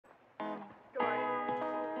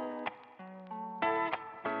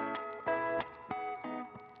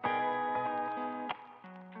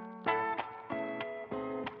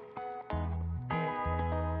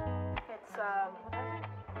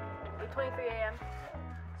8:23 a.m.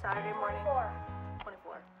 Saturday morning.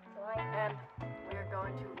 24. And we are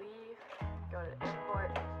going to leave, go to the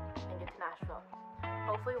airport, and get to Nashville.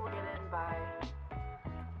 Hopefully we'll get in by, I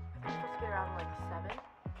think we're supposed to get around like 7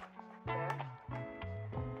 there.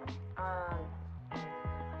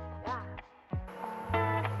 Yeah.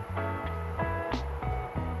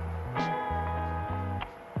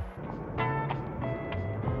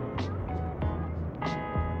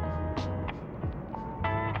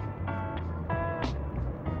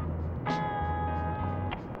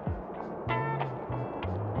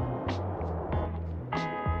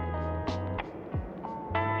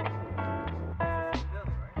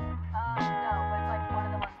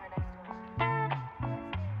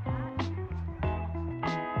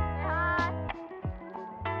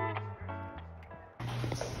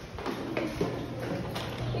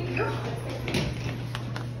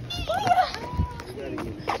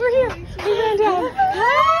 We're here. We ran down.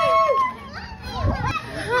 Hi.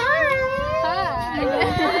 Hi.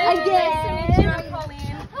 Hi. Again. Nice to meet you. I'm Pauline.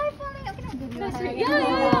 Hi, Pauline. I'm gonna video. Nice to meet you. Hi.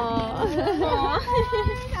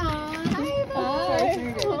 Hi.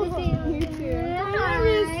 You too. Hi.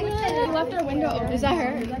 We left our window open. Is that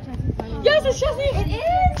her? Yes, it's Chesney. It is.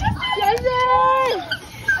 Chesney.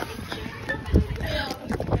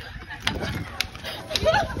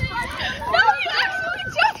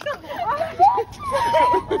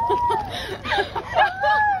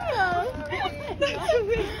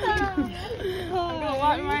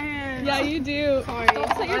 Yeah, you do. Sorry. Don't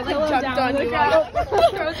set your pillow down. On you.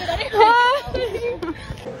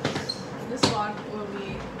 This vlog will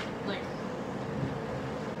be like.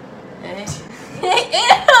 Ew!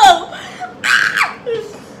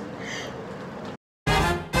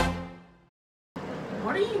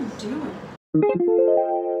 What are you doing?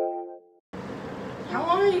 How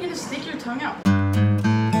long are you gonna stick your tongue out?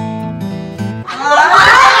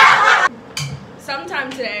 Sometime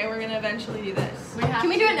today, we're gonna eventually do this. Can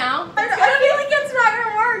we do it now? I feel like it's not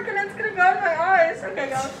gonna work and it's gonna go in my eyes. Okay,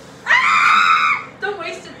 go. Ah! Don't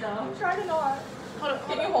waste it though. I'm trying to not. Hold on.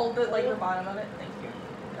 Can you hold it like the bottom of it? Thank you.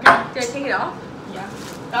 Did I take it off? Yeah.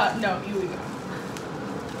 No, you go.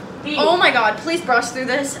 Oh my god, please brush through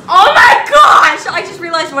this. Oh my gosh! I just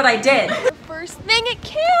realized what I did. The first thing at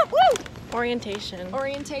camp! Woo! Orientation.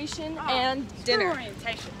 Orientation and dinner.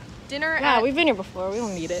 Orientation. Dinner. Yeah, we've been here before. We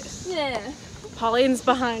don't need it. Yeah. Pauline's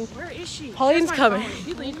behind. Where is she? Pauline's coming. If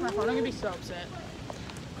you leave my phone, I'm gonna be so upset.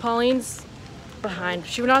 Pauline's behind.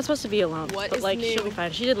 She was not supposed to be alone. But like, she'll be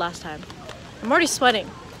fine. She did last time. I'm already sweating.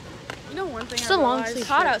 You know one thing I realized? It's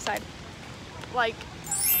hot outside. Like,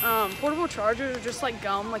 portable chargers are just like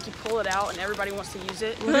gum. Like you pull it out and everybody wants to use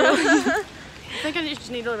it. I think I just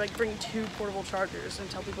need to like bring 2 portable chargers and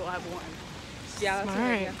tell people I have 1. Yeah, that's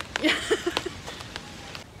alright. Yeah.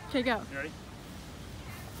 Okay, go. You ready?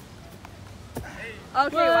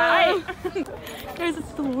 Okay, wow. Guys,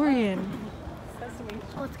 it's DeLorean.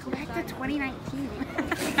 Oh, it's going back to 2019.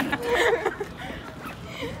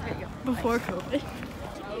 Before COVID.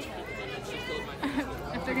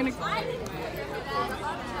 If they're gonna...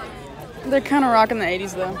 They're kind of rocking the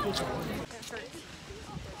 80s though.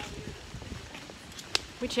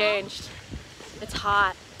 We changed. It's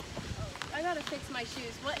hot. I gotta fix my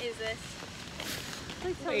shoes. What is this?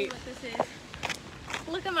 Please tell me what this is.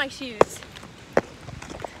 Look at my shoes.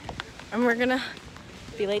 And we're gonna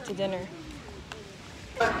be late to dinner.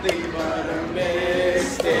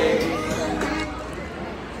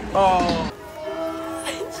 Oh.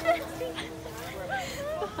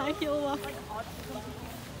 The high heel walk.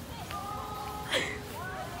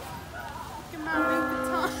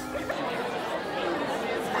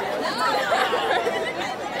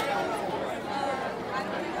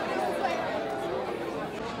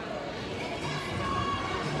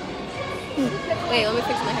 Wait, let me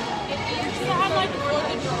fix my hair.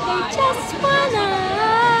 They just wanna.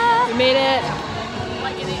 We made it.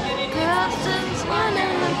 Girls just wanna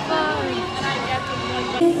have fun.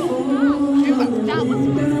 That was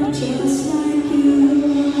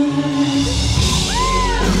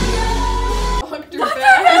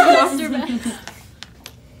Dr. Best.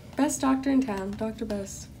 Best doctor in town, Dr.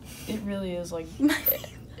 Best. It really is like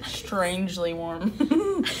strangely warm.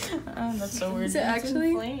 That's so weird. Is it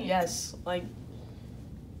actually? Yes. Like,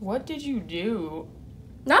 what did you do?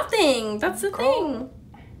 Nothing. That's the thing.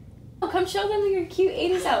 Oh, come show them your cute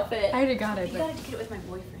 80s outfit. I already got it. You gotta get it with my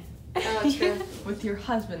boyfriend. Oh, true. With your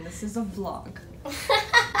husband. This is a vlog.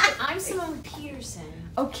 I'm Simone Peterson.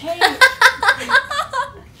 Okay.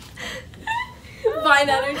 Vine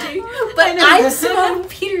energy. But I'm Simone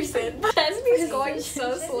Peterson. Chesney's going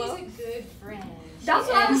so slow. Chesney's a good friend. That's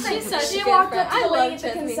what I was saying. She walked up to the lady at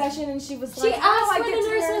the concession and she was like, she asked where the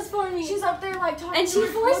nurse was for me. She's up there like talking. And she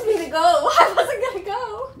forced me to go. I wasn't gonna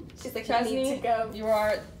go. She's like, Chesney, you need to go. You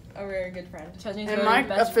are a very good friend. Chesney's and my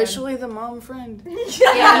officially friend. The mom friend.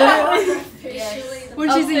 Yeah.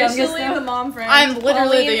 When she's the youngest, officially the mom friend. I'm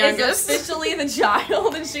literally Pauline the youngest. Is officially the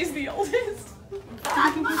child, and she's the oldest.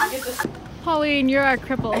 Pauline, you're our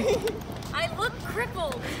cripple. I look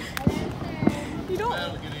crippled. You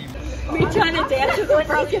don't. We trying to dance with a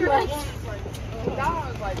broken leg.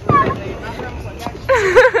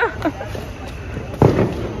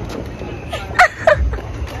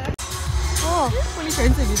 Oh, when he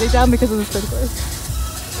turns to music down because of the sprinklers.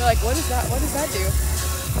 You're like, what is that? What does that do?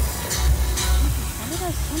 How did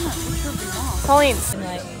I send that picture wrong? Pauline.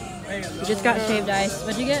 You just got shaved ice.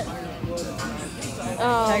 What'd you get?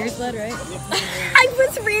 Tiger's blood, right? I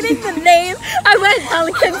was reading the name. I went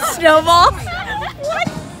Pelican Snowball. What?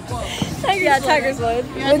 Tiger's blood.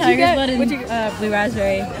 Yeah, Tiger's blood and blue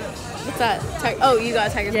raspberry. What's that? Oh, you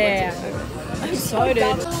got Tiger's blood. Yeah. I'm excited.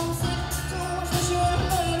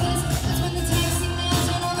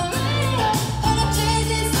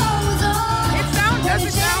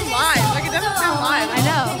 Doesn't sound live. Like it doesn't sound live. I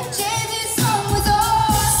know.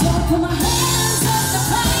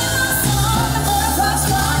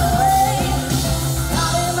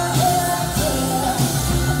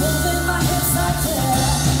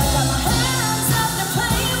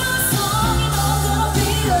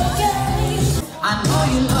 I know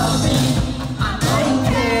you love me. I know you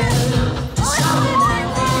care. Just shout it out loud.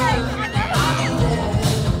 I'll be there.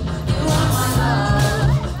 You are my love.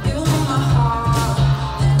 You are my heart.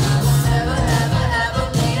 And I will never, ever, ever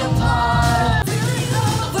be apart. Really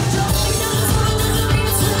overjoyed. Because there's a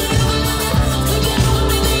reason you and me. Together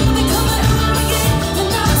we need to come around again. And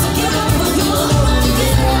not together for you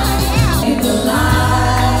again. In the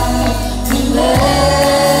light, to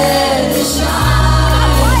let it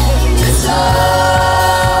shine. Just so.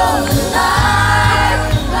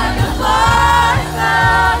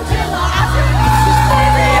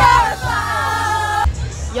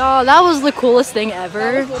 Y'all, that was the coolest thing ever.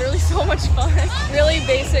 That was literally so much fun. Really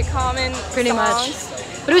basic, common Pretty songs. much.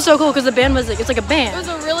 But it was so cool because the band was like, it's like a It band. was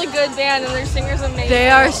a really good band and their singer's amazing. They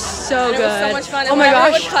are so and good. It was so much fun. And oh my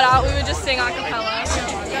whenever gosh. it would cut out, we would just sing a cappella.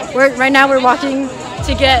 Right now we're walking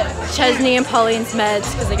to get Chesney and Pauline's meds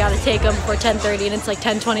because they gotta take them before 10:30 and it's like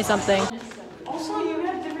 10:20 something. Also, you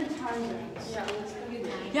had different time zones.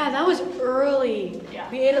 Yeah, that was early. Yeah.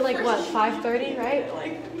 We ate at like what, 5:30, right?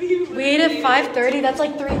 We ate at 5:30. That's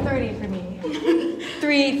like 3:30 for me.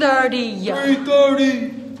 3:30.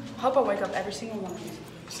 3:30. Hope I wake up every single one of these.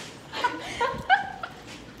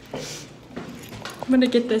 I'm gonna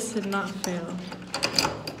get this and not fail.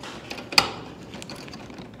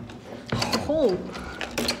 Oh. Good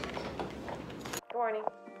morning.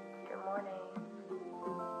 Good morning.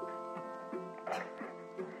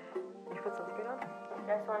 Did you put sunscreen on? You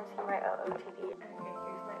guys want to see my OOTD? Okay,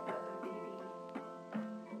 here's my OOTD.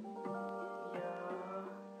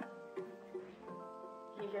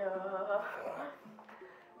 Yeah.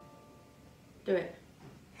 Do it.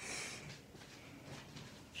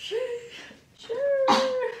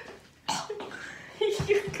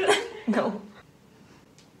 You could. No.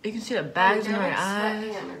 You can see the bags in my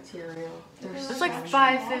eyes. It's like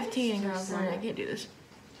 5:15 and I can't do this.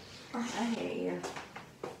 I hate you.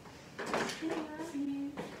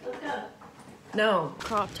 Let's go. No.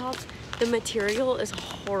 Crop tops, the material is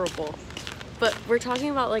horrible. But we're talking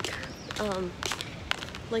about like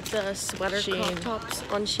the sweater Shein. crop tops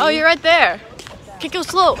on Shein. Oh, you're right there. Okay, go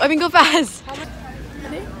slow. I mean, go fast.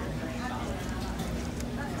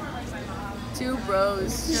 Two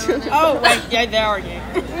bros. Oh, wait, yeah, they are gay.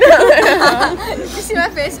 You see my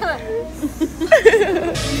face, huh?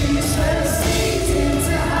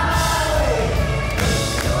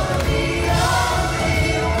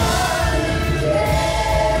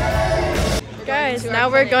 Guys, now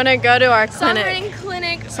we're gonna go to our clinic. Songwriting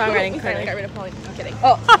clinic. Songwriting I clinic. got rid of Pauline. I'm kidding.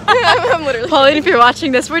 Oh, I'm literally Pauline, if you're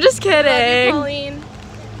watching this, we're just Love you, kidding. Pauline.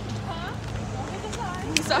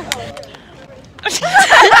 Sorry.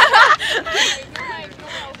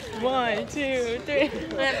 1, 2, 3. If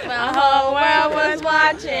the whole world was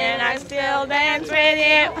watching, I still dance with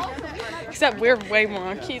you. Except we're way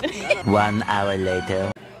more cute. 1 hour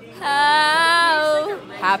later. How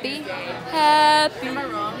happy? Happy. Am I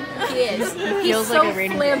wrong? He is. He's Feels so like a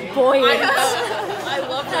rainy day. flamboyant. I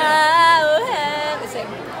love that. How happy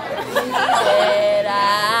that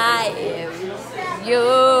I am.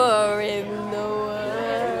 You're in the world.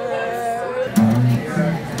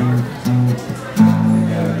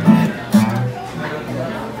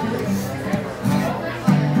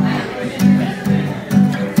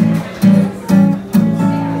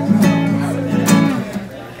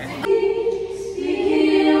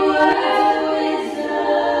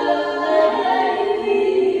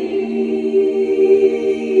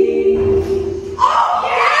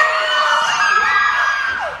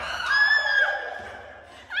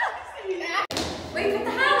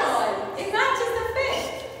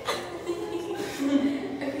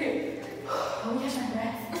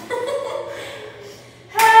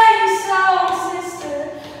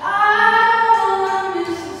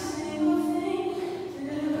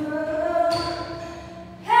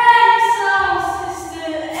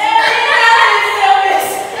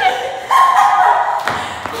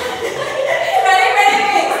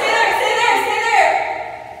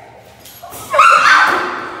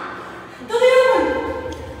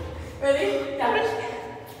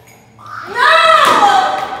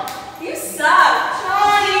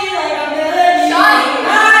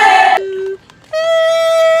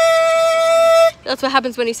 That's what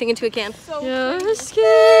happens when you sing into a can. Your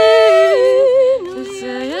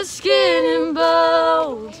skin and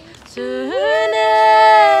bones tonight.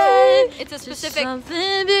 It's a specific,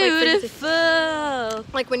 Something beautiful.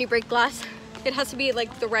 like when you break glass, it has to be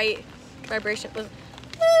like the right vibration. What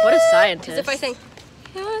a scientist. Because if I sing,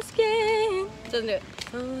 your skin, it doesn't do it.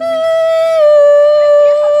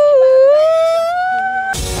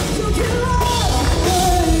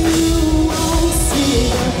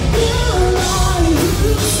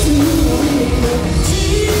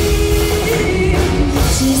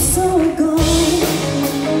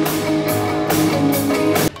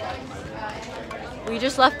 We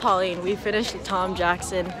just left Pauline. We finished Tom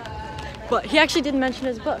Jackson, but he actually didn't mention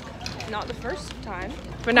his book. Not the first time.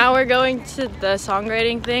 But now we're going to the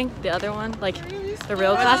songwriting thing, the other one, like the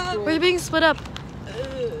real class. We're being split up.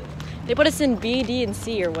 They put us in B, D, and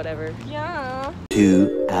C or whatever. Yeah.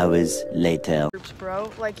 2 hours later.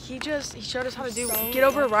 Bro, like he showed us how to do get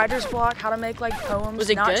over writer's block, how to make like poems. Was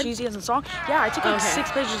it not good? cheesy as a song. Yeah, I took like Okay.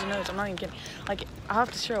 6 pages of notes. I'm not even kidding. Like I'll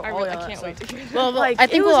have to show all I y'all can't that wait stuff. to hear that. Well, Like I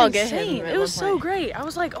think it we'll was all get him insane. at It was one so point. great. I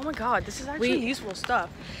was like, oh my god, this is actually useful stuff.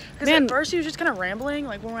 Because Man. at first he was just kind of rambling.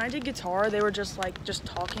 Like when I did guitar, they were just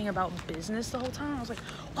talking about business the whole time. I was like,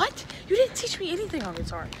 what? You didn't teach me anything on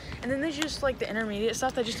guitar. And then they just like the intermediate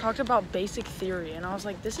stuff. They just talked about basic theory, and I was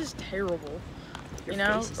like, this is terrible. You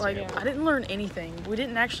know, like I didn't learn anything. We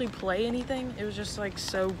didn't actually play anything. It was just like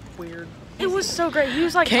so weird. It was so great. He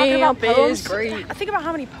was like talking about Camp poems. is great. I think about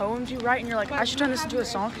how many poems you write and you're like, I should turn this into a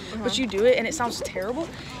song, but you do it and it sounds terrible.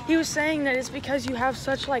 He was saying that it's because you have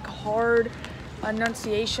such like hard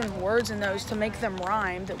enunciation words in those to make them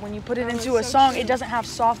rhyme that when you put it into a song, it doesn't have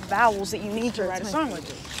soft vowels that you need to write a song with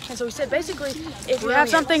it. And so he said basically, if you have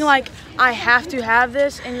something like, I have to have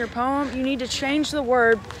this in your poem, you need to change the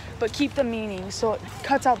word but keep the meaning so it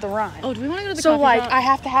cuts out the rhyme. Oh, do we want to go to the So coffee like, shop? I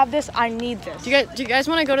have to have this, I need this. Do you guys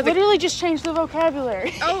want to go to the? Literally just change the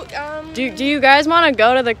vocabulary. Do you guys want to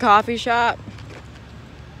go to the coffee shop?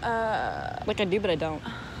 Like I do, but I don't.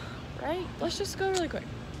 Right? Let's just go really quick.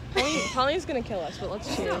 Pauline's gonna kill us, but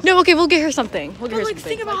let's choose. No, okay, we'll get her something. We'll get her But like,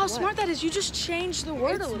 something. think about how smart that is. You just change the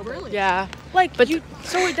word a little bit. Yeah. Like, but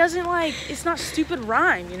so it doesn't like, it's not stupid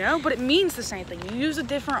rhyme, you know? But it means the same thing. You use a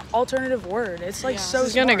different alternative word. It's like so This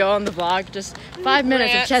is gonna smart. go on the vlog. Just 5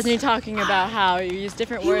 minutes of Chesney talking about how you use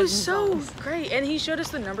different He words. was in so songs. great, and he showed us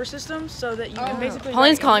the number system so that you can basically.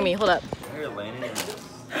 Pauline's write calling anything. me. Hold up.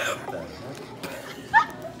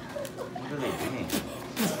 What are they doing?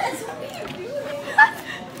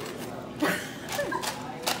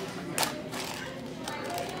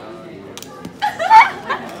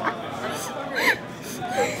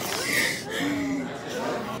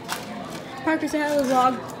 Parker, say hi to the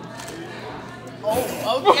vlog.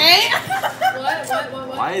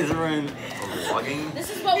 Why is everyone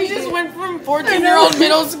vlogging? He just went from 14-year-old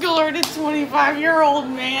middle schooler to 25-year-old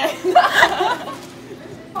man.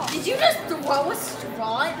 Did you just throw a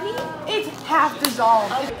straw at me? It's half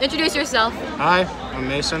dissolved. Introduce yourself. Hi, I'm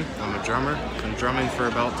Mason. I'm a drummer. Been drumming for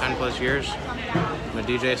about 10 plus years. I'm a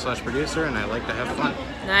DJ / producer, and I like to have fun.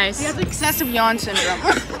 Nice. He has excessive yawn syndrome.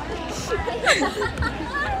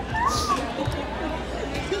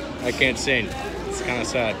 I can't sing. It's kind of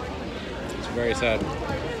sad. It's very sad.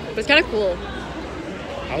 But it's kind of cool.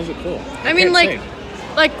 How's it cool? I mean, can't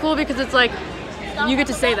like cool because it's like you get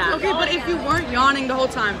to say that. Okay, but if you weren't yawning the whole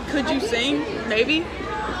time, could you sing? Maybe? sing.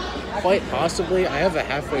 Quite possibly. I have a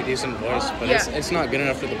halfway decent voice, but it's not good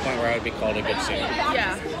enough to the point where I would be called a good singer.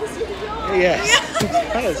 Yeah. Yes.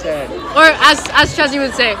 It's kind of sad. Or as Chesney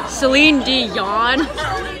would say, Celine Dion.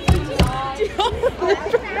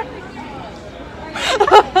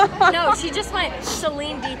 No, she just went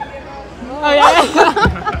Celine Dion. Oh yeah.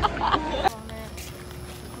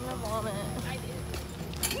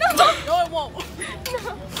 No, it won't.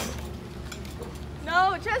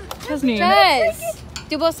 No, Chesney. Yes.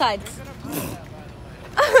 Do both sides.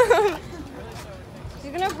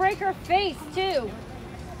 She's gonna break her face too.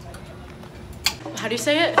 How do you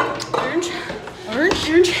say it? Orange.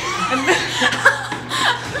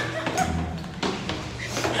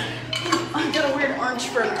 I got a weird orange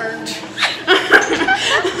for an orange.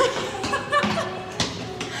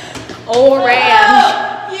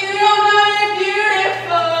 Orange. You know you're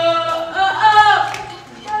beautiful.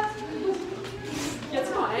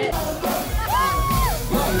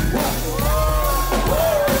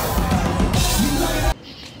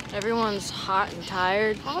 Everyone's hot and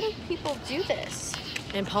tired, How do people do this?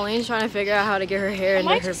 and Pauline's trying to figure out how to get her hair Am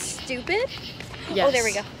into I her. just stupid? Yes. Oh, there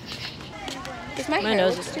we go. Does my hair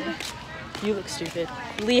nose look is stupid? You look stupid.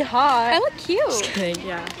 Lee hot. I look cute.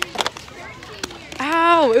 Yeah.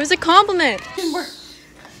 Ow! It was a compliment.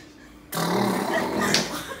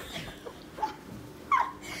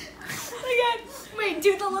 Wait,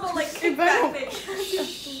 do the little like kickback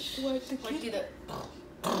thing. What the Like do the,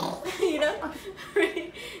 you know?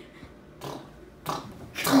 Ready?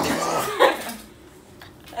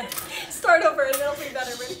 Start over and it'll be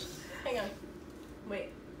better. Ready? Hang on.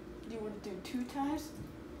 Wait. You want to do 2 times?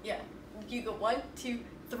 Yeah. You go 1, 2,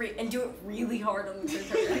 3, and do it really hard on the third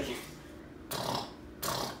time. Ready?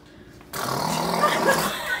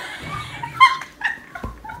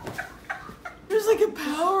 There's like a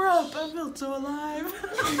power up. I felt so alive.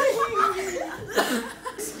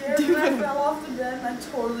 Scared when I fell off the bed and I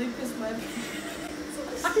totally pissed my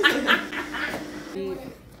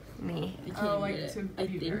Me. I can't like to I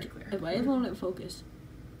think if I won't it focus.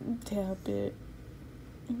 tap it.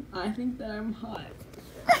 I think that I'm hot.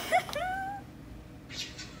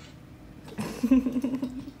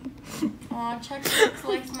 Aw, Chuck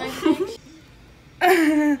likes my face.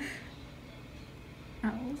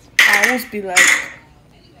 Owls be like.